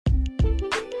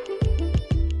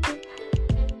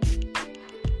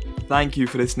Thank you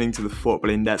for listening to the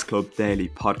Football Index Club Daily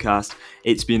Podcast.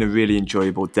 It's been a really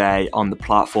enjoyable day on the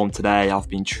platform today. I've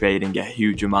been trading a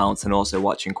huge amount and also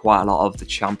watching quite a lot of the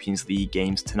Champions League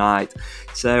games tonight.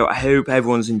 So I hope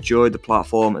everyone's enjoyed the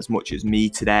platform as much as me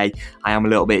today. I am a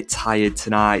little bit tired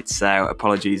tonight, so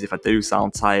apologies if I do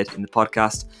sound tired in the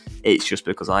podcast. It's just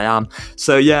because I am.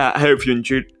 So yeah, I hope you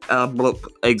enjoyed.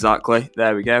 Exactly.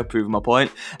 There we go. Proving my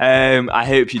point. I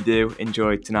hope you do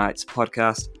enjoy tonight's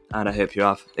podcast, and I hope you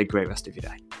have a great rest of your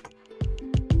day.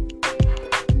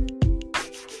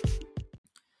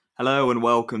 Hello and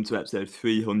welcome to episode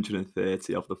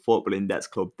 330 of the Football Index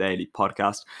Club Daily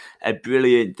Podcast. A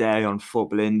brilliant day on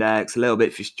Football Index, a little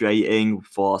bit frustrating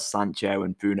for Sancho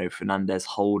and Bruno Fernandes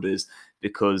holders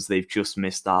because they've just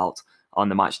missed out on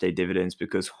the matchday dividends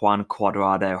because Juan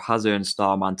Cuadrado has earned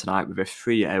Starman tonight with a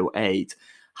 308.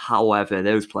 However,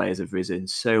 those players have risen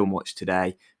so much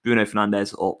today. Bruno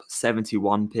Fernandes up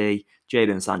 71p,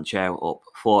 Jadon Sancho up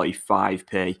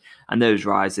 45p, and those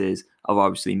rises are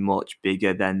obviously much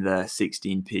bigger than the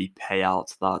 16p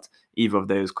payout that either of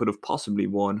those could have possibly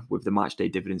won with the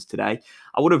matchday dividends today.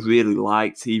 I would have really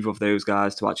liked either of those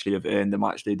guys to actually have earned the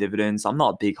matchday dividends. I'm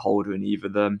not a big holder in either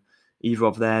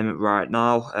of them right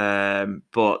now,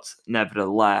 but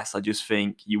nevertheless, I just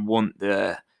think you want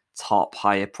the top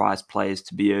higher priced players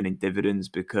to be earning dividends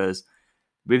because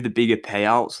with the bigger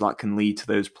payouts, that can lead to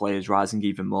those players rising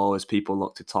even more as people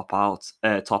look to top up.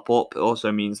 It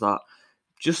also means that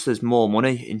just there's more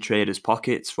money in traders'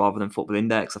 pockets rather than Football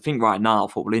Index. I think right now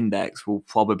Football Index will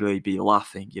probably be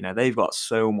laughing. You know, they've got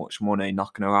so much money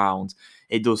knocking around.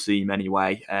 It does seem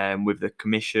anyway, with the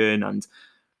commission and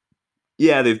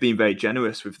yeah, they've been very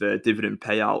generous with the dividend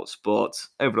payouts, but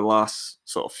over the last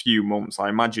sort of few months, I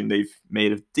imagine they've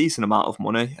made a decent amount of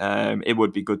money. It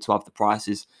would be good to have the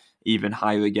prices even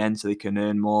higher again so they can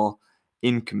earn more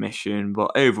in commission.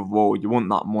 But overall, you want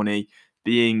that money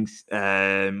being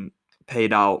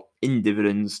paid out in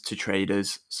dividends to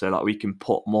traders so that we can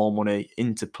put more money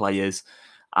into players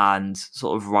and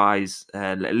sort of rise,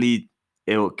 lead.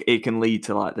 It can lead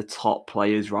to like the top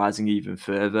players rising even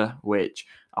further, which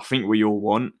I think we all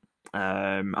want.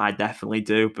 I definitely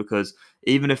do because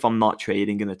even if I'm not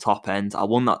trading in the top end, I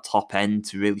want that top end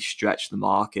to really stretch the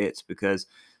market because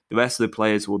the rest of the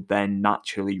players will then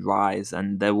naturally rise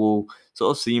and there will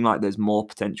sort of seem like there's more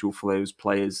potential for those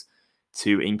players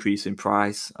to increase in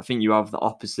price. I think you have the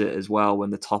opposite as well when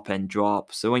the top end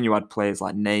drops. So when you had players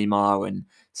like Neymar and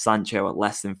Sancho at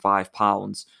less than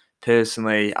 £5,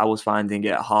 personally, I was finding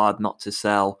it hard not to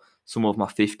sell some of my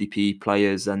 50p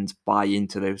players and buy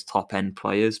into those top end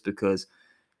players because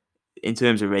in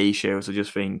terms of ratios, I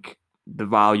just think the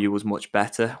value was much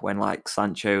better when like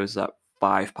Sancho was at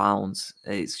 £5.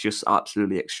 It's just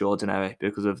absolutely extraordinary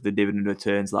because of the dividend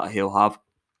returns that he'll have.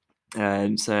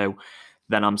 So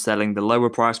then I'm selling the lower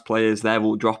price players, they're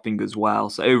all dropping as well.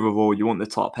 So overall, you want the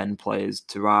top end players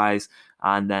to rise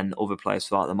and then other players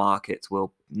throughout the market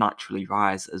will naturally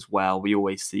rise as well. We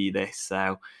always see this.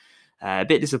 So a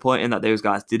bit disappointing that those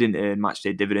guys didn't earn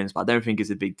matchday dividends, but I don't think it's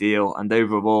a big deal. And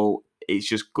overall, it's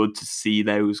just good to see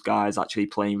those guys actually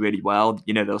playing really well.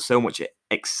 You know, there was so much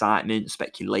excitement,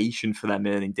 speculation for them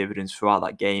earning dividends throughout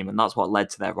that game, and that's what led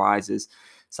to their rises.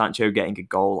 Sancho getting a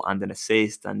goal and an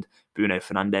assist, and Bruno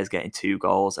Fernandes getting 2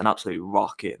 goals, an absolute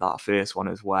rocket that first one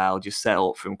as well. Just set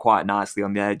up from quite nicely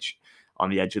on the edge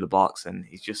of the box, and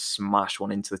he's just smashed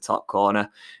one into the top corner,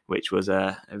 which was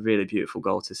a really beautiful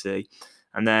goal to see.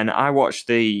 And then I watched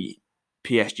the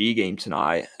PSG game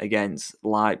tonight against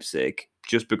Leipzig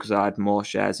just because I had more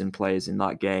shares in players in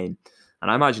that game.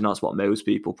 And I imagine that's what most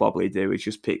people probably do is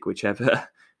just pick whichever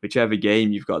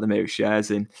game you've got the most shares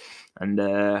in. And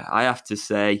I have to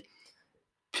say,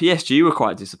 PSG were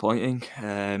quite disappointing.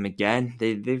 Again,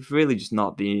 they've really just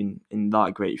not been in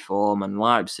that great form. And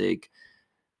Leipzig,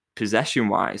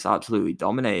 possession-wise, absolutely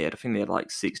dominated. I think they had like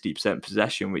 60%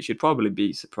 possession, which you'd probably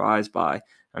be surprised by.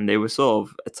 And they were sort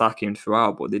of attacking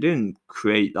throughout, but they didn't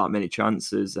create that many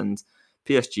chances. And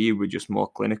PSG were just more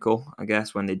clinical, I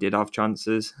guess, when they did have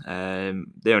chances.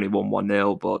 They only won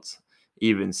 1-0, but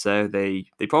even so, they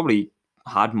probably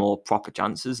had more proper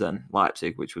chances than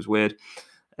Leipzig, which was weird.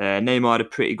 Neymar had a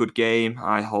pretty good game.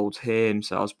 I hold him,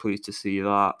 so I was pleased to see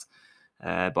that.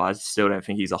 But I still don't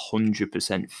think he's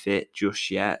 100% fit just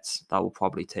yet. That will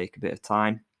probably take a bit of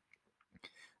time.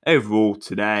 Overall,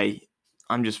 today,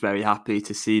 I'm just very happy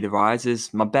to see the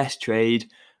rises. My best trade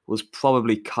was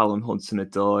probably Callum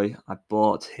Hudson-Odoi. I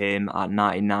bought him at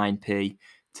 99p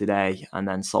today and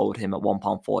then sold him at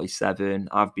 £1.47.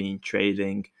 I've been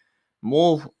trading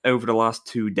more over the last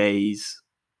 2 days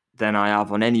than I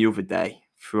have on any other day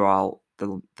throughout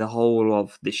the whole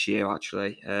of this year,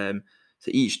 actually.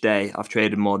 So each day I've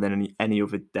traded more than any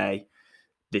other day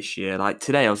this year. Like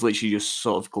today, I was literally just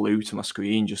sort of glued to my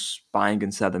screen, just buying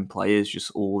and selling players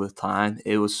just all the time.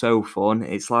 It was so fun.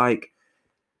 It's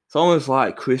almost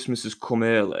like Christmas has come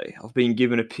early. I've been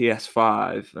given a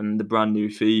PS5 and the brand new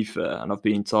FIFA, and I've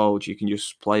been told you can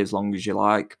just play as long as you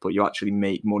like, but you actually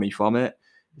make money from it.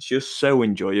 It's just so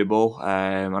enjoyable,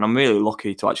 and I'm really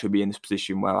lucky to actually be in this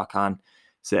position where I can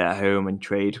sit at home and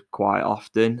trade quite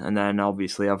often. And then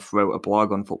obviously I've wrote a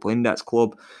blog on Football Index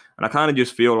Club, and I kind of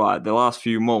just feel like the last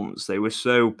few months they were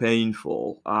so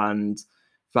painful, and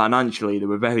financially they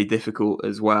were very difficult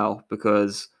as well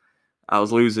because I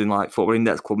was losing like Football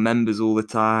Index Club members all the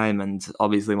time, and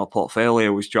obviously my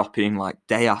portfolio was dropping like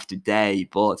day after day.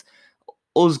 But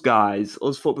us guys,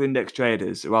 us Football Index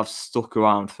traders who have stuck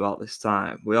around throughout this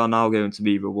time, we are now going to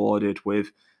be rewarded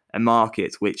with a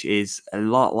market which is a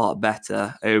lot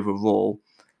better overall.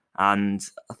 And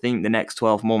I think the next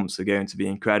 12 months are going to be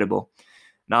incredible.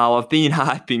 Now, I've been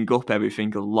hyping up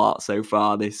everything a lot so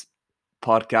far this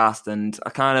podcast, and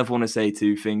I kind of want to say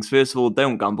two things. First of all,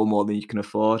 don't gamble more than you can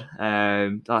afford.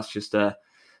 That's just a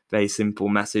very simple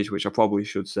message, which I probably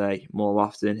should say more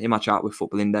often. In my chat with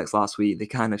Football Index last week, they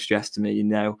kind of stressed to me,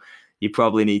 you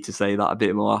probably need to say that a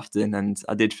bit more often. And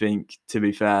I did think, to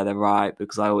be fair, they're right,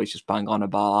 because I always just bang on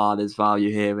about, there's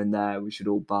value here and there, we should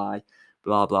all buy,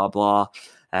 blah, blah, blah.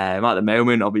 At the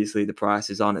moment, obviously, the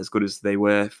prices aren't as good as they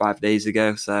were 5 days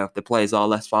ago, so the players are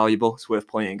less valuable. It's worth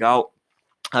pointing out.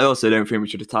 I also don't think we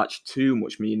should attach too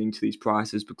much meaning to these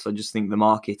prices, because I just think the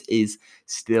market is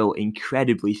still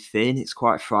incredibly thin. It's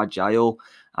quite fragile.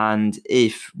 And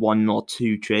if one or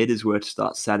two traders were to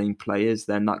start selling players,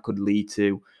 then that could lead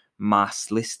to mass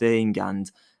listing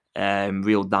and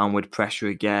real downward pressure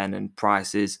again, and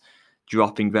prices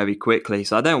dropping very quickly.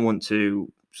 So I don't want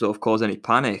to sort of cause any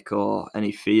panic or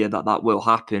any fear that that will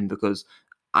happen, because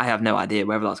I have no idea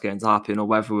whether that's going to happen or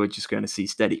whether we're just going to see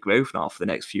steady growth now for the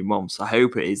next few months. I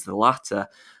hope it is the latter.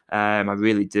 I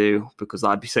really do, because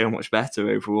that'd be so much better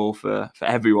overall for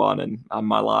everyone and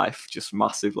my life, just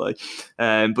massively.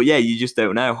 But yeah, you just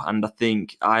don't know. And I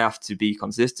think I have to be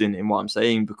consistent in what I'm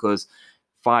saying, because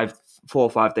 4 or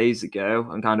 5 days ago,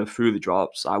 and kind of through the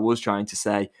drops, I was trying to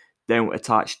say, don't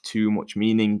attach too much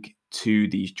meaning to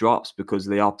these drops, because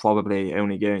they are probably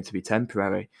only going to be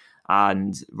temporary,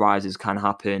 and rises can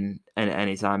happen at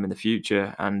any time in the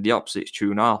future. And the opposite is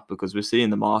true now, because we're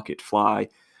seeing the market fly,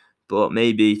 but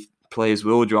maybe players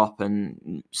will drop,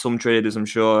 and some traders, I'm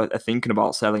sure, are thinking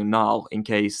about selling now in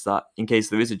case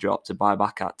there is a drop, to buy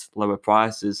back at lower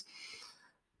prices.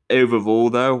 Overall,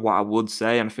 though, what I would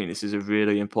say, and I think this is a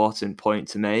really important point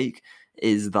to make,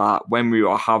 is that when we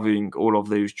were having all of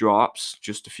those drops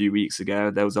just a few weeks ago,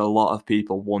 there was a lot of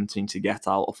people wanting to get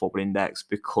out of Football Index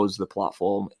because the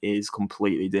platform is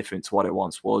completely different to what it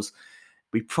once was.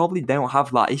 We probably don't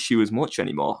have that issue as much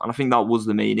anymore. And I think that was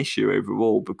the main issue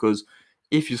overall, because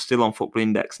if you're still on Football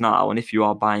Index now, and if you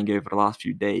are buying over the last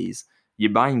few days,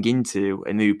 you're buying into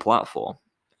a new platform,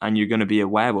 and you're going to be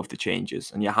aware of the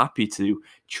changes, and you're happy to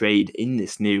trade in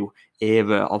this new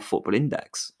era of Football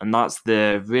Index. And that's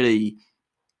probably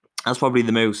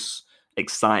the most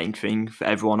exciting thing for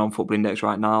everyone on Football Index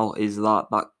right now, is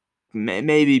that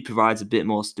maybe provides a bit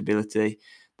more stability.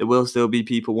 There will still be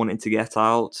people wanting to get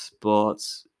out, but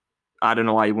I don't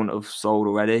know why you wouldn't have sold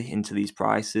already into these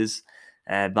prices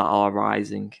that are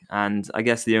rising. And I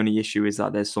guess the only issue is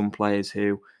that there's some players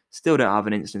who still don't have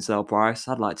an instant sell price.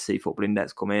 I'd like to see Football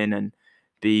Index come in and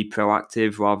be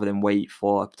proactive rather than wait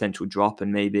for a potential drop,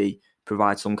 and maybe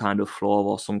provide some kind of floor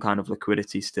or some kind of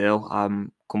liquidity still.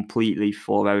 I'm completely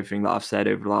for everything that I've said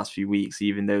over the last few weeks,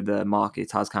 even though the market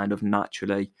has kind of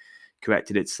naturally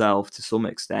corrected itself to some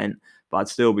extent. But I'd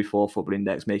still be for Football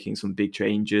Index making some big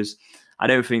changes. I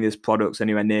don't think this product's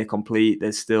anywhere near complete.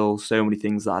 There's still so many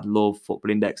things that I'd love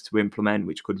Football Index to implement,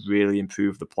 which could really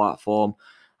improve the platform.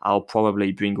 I'll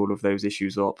probably bring all of those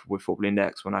issues up with Football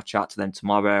Index when I chat to them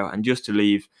tomorrow. And just to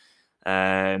end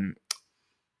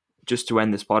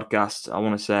this podcast, I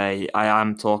want to say I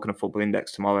am talking to Football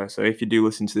Index tomorrow. So if you do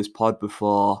listen to this pod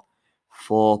before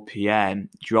 4 p.m,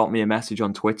 drop me a message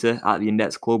on Twitter at the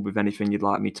Index Club with anything you'd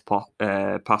like me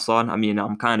to pass on. I mean,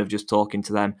 I'm kind of just talking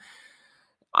to them.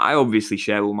 I obviously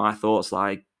share all my thoughts that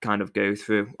I kind of go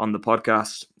through on the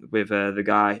podcast with the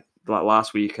guy. Like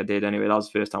last week I did anyway. That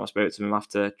was the first time I spoke to him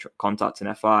after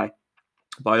contacting FI.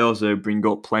 But I also bring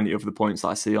up plenty of the points that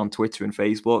I see on Twitter and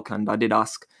Facebook. And I did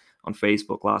ask on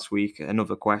Facebook last week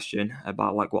another question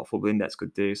about like what Football Index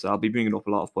could do. So I'll be bringing up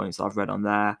a lot of points that I've read on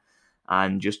there,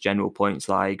 and just general points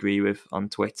that I agree with on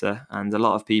Twitter. And a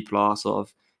lot of people are sort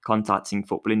of contacting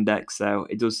Football Index. So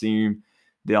it does seem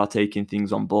they are taking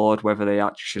things on board. Whether they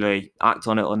actually act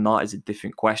on it or not is a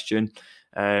different question.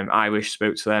 Irish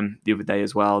spoke to them the other day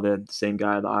as well, the same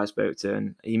guy that I spoke to,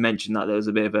 and he mentioned that there was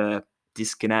a bit of a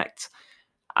disconnect.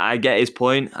 I get his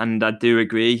point, and I do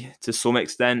agree to some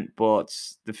extent. But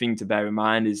the thing to bear in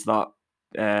mind is that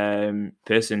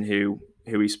person who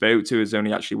he spoke to has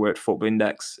only actually worked Football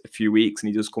Index a few weeks, and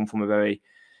he does come from a very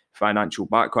financial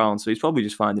background, so he's probably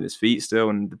just finding his feet still.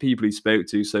 And the people he spoke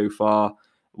to so far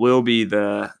will be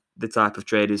the type of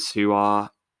traders who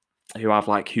have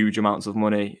like huge amounts of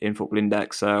money in Football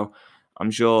Index. So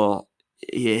I'm sure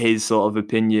his sort of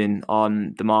opinion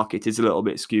on the market is a little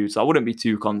bit skewed. So I wouldn't be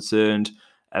too concerned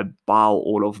about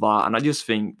all of that. And I just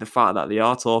think the fact that they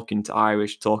are talking to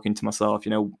Irish, talking to myself,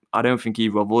 I don't think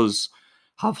either of us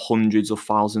have hundreds of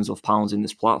thousands of pounds in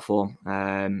this platform.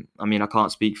 I mean, I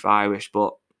can't speak for Irish,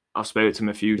 but I've spoken to him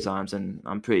a few times and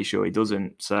I'm pretty sure he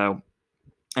doesn't. So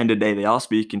end of the day, they are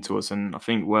speaking to us, and I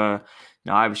think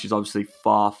Irish is obviously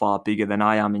far, far bigger than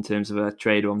I am in terms of a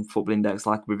trader on Football Index,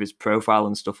 like with his profile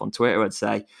and stuff on Twitter, I'd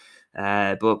say.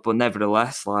 But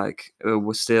nevertheless, like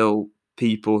we're still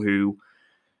people who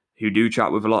do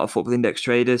chat with a lot of Football Index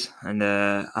traders, and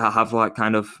I have like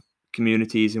kind of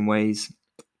communities in ways.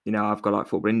 I've got like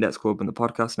Football Index Club and the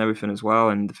podcast and everything as well,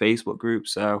 and the Facebook group.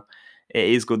 So it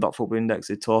is good that Football Index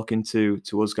is talking to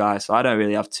us guys. So I don't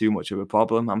really have too much of a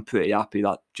problem. I'm pretty happy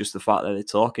that just the fact that they're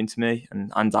talking to me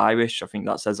and Irish, I think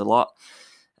that says a lot.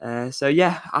 So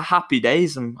yeah, happy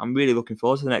days. I'm really looking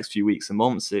forward to the next few weeks and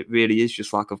months. It really is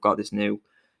just like I've got this new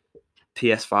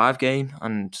PS5 game,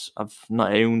 and I've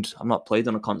not played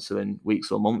on a console in weeks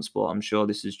or months, but I'm sure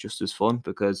this is just as fun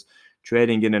because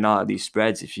trading in and out of these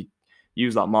spreads, if you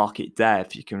use that market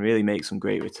depth, you can really make some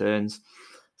great returns.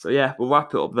 So yeah, we'll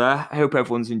wrap it up there. I hope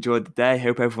everyone's enjoyed the day. I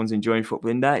hope everyone's enjoying Football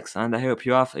Index, and I hope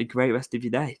you have a great rest of your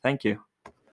day. Thank you.